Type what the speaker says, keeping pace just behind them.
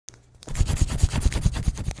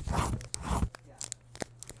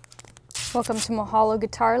Welcome to Mahalo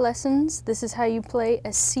Guitar Lessons. This is how you play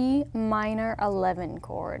a C minor 11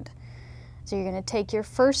 chord. So you're going to take your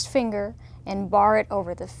first finger and bar it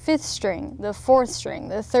over the 5th string, the 4th string,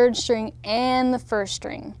 the 3rd string, and the 1st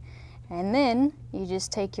string. And then you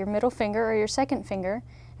just take your middle finger or your 2nd finger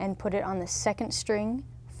and put it on the 2nd string,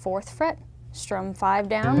 4th fret. Strum 5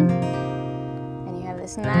 down, and you have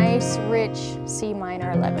this nice, rich C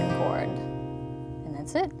minor 11 chord. And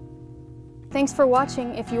that's it. Thanks for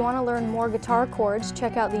watching. If you want to learn more guitar chords,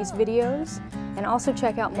 check out these videos and also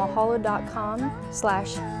check out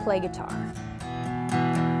mahalo.com/playguitar.